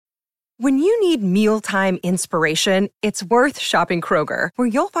When you need mealtime inspiration, it's worth shopping Kroger, where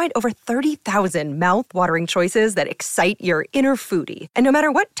you'll find over 30,000 mouth-watering choices that excite your inner foodie. And no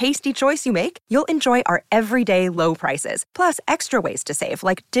matter what tasty choice you make, you'll enjoy our everyday low prices, plus extra ways to save,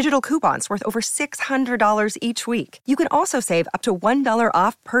 like digital coupons worth over $600 each week. You can also save up to $1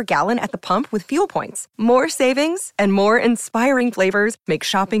 off per gallon at the pump with fuel points. More savings and more inspiring flavors make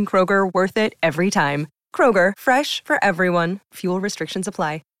shopping Kroger worth it every time. Kroger, fresh for everyone. Fuel restrictions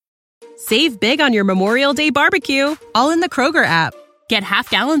apply. Save big on your Memorial Day barbecue, all in the Kroger app. Get half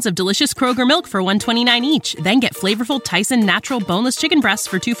gallons of delicious Kroger milk for $1.29 each. Then get flavorful Tyson natural boneless chicken breasts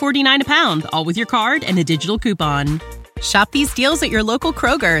for $2.49 a pound, all with your card and a digital coupon. Shop these deals at your local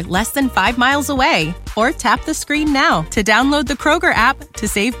Kroger, less than 5 miles away. Or tap the screen now to download the Kroger app to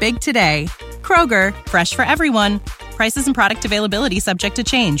save big today. Kroger, fresh for everyone. Prices and product availability subject to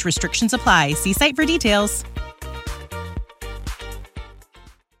change. Restrictions apply. See site for details.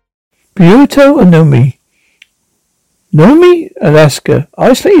 Balto and Nome. Nome, Alaska,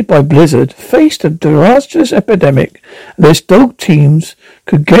 isolated by blizzard, faced a disastrous epidemic, and its dog teams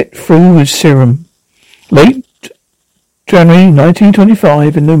could get through with serum. Late January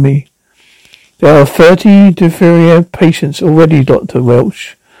 1925 in Nome. There are 30 diphtheria patients already, Dr.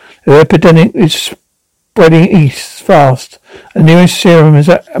 Welch. The epidemic is spreading east fast. The nearest serum is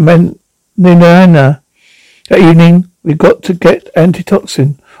at Nina. That evening, we've got to get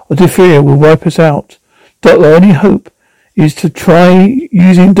antitoxin, or diphtheria will wipe us out. Doctor, our only hope is to try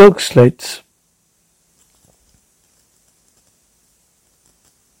using dog sleds.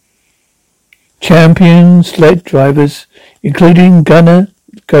 Champion sled drivers, including Gunnar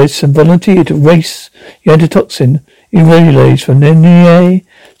Grayson, volunteered to race the antitoxin in relays from NEA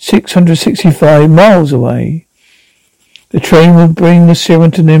 665 miles away. The train will bring the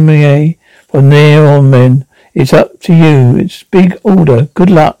serum to NEA from there on, men. It's up to you. It's big order. Good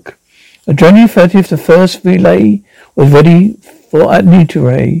luck. On January 30th, the first relay was ready for at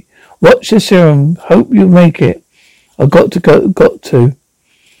Niteray. Watch the serum. Hope you make it. I've got to.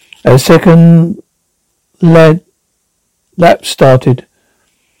 A second lap started.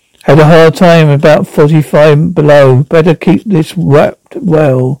 Had a hard time, about 45 below. Better keep this wrapped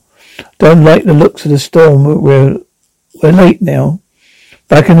well. Don't like the looks of the storm. We're late now.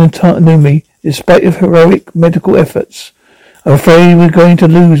 Back in the Nome, despite of heroic medical efforts, I'm afraid we're going to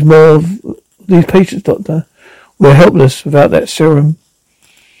lose more of these patients, Doctor. We're helpless without that serum.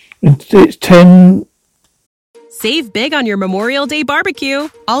 It's 10. Save big on your Memorial Day barbecue,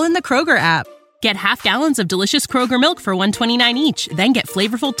 all in the Kroger app. Get half gallons of delicious Kroger milk for $1.29 each. Then get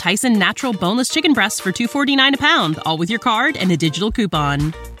flavorful Tyson natural boneless chicken breasts for $2.49 a pound, all with your card and a digital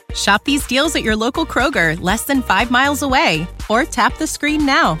coupon. Shop these deals at your local Kroger, less than 5 miles away. Or tap the screen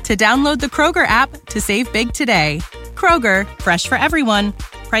now to download the Kroger app to save big today. Kroger, fresh for everyone.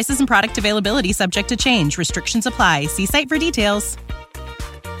 Prices and product availability subject to change. Restrictions apply. See site for details.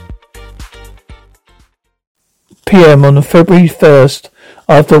 PM on February 1st.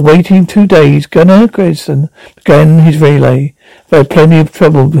 After waiting 2 days, Gunnar Grayson began his relay. They had plenty of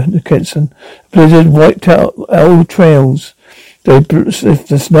trouble with Grayson. The blizzard wiped out old trails. If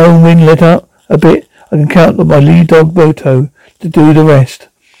the snow and wind let up a bit, I can count on my lead dog Balto to do the rest.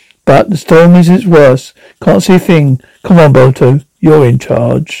 But the storm is its worst. Can't see a thing. Come on, Balto. You're in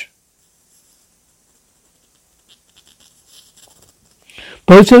charge.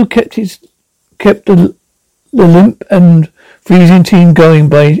 Balto kept the limp and freezing team going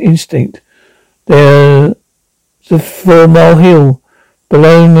by instinct. There's a 4-mile hill.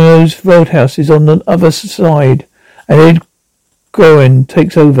 Below those roadhouse is on the other side, and Ed Groen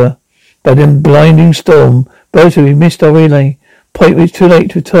takes over. But in blinding storm, Balto, we missed our relay. Point, it's too late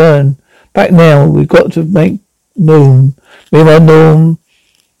to turn. Back now, we've got to make Nome. Meanwhile, Nome.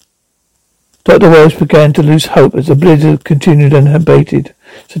 Dr. Wells began to lose hope as the blizzard continued unabated.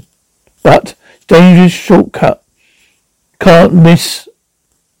 But dangerous shortcut. Can't miss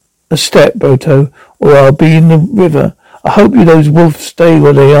a step, Balto, or I'll be in the river. I hope you those wolves stay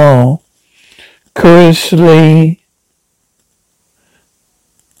where they are. Cautiously,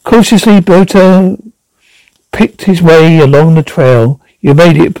 Balto picked his way along the trail. You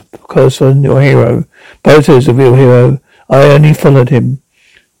made it because of your hero. Balto is a real hero. I only followed him.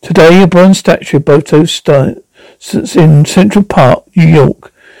 Today, a bronze statue of Balto sits in Central Park, New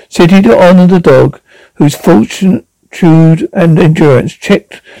York. City to honor the dog whose fortitude and endurance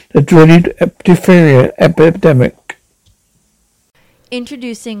checked the dreaded diphtheria epidemic.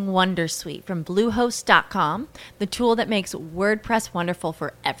 Introducing Wondersuite from Bluehost.com, the tool that makes WordPress wonderful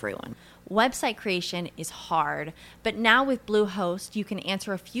for everyone. Website creation is hard, but now with Bluehost, you can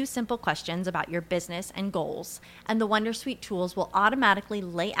answer a few simple questions about your business and goals, and the Wondersuite tools will automatically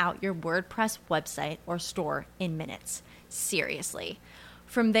lay out your WordPress website or store in minutes. Seriously.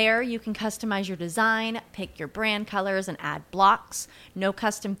 From there, you can customize your design, pick your brand colors, and add blocks. No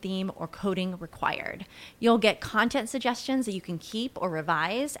custom theme or coding required. You'll get content suggestions that you can keep or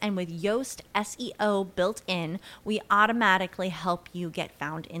revise, and with Yoast SEO built in, we automatically help you get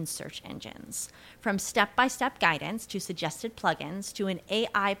found in search engines. From step-by-step guidance to suggested plugins to an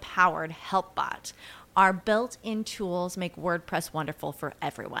AI-powered help bot, our built-in tools make WordPress wonderful for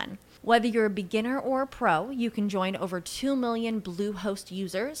everyone. Whether you're a beginner or a pro, you can join over 2 million Bluehost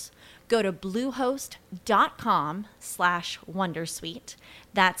users. Go to bluehost.com/wondersuite.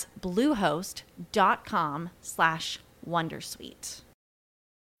 That's bluehost.com/wondersuite.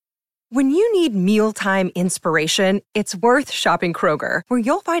 When you need mealtime inspiration, it's worth shopping Kroger, where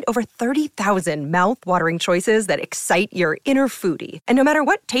you'll find over 30,000 mouth-watering choices that excite your inner foodie. And no matter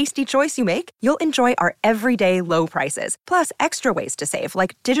what tasty choice you make, you'll enjoy our everyday low prices, plus extra ways to save,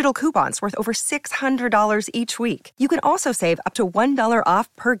 like digital coupons worth over $600 each week. You can also save up to $1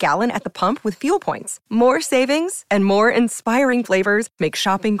 off per gallon at the pump with fuel points. More savings and more inspiring flavors make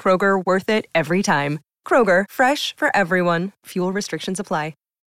shopping Kroger worth it every time. Kroger, fresh for everyone. Fuel restrictions apply.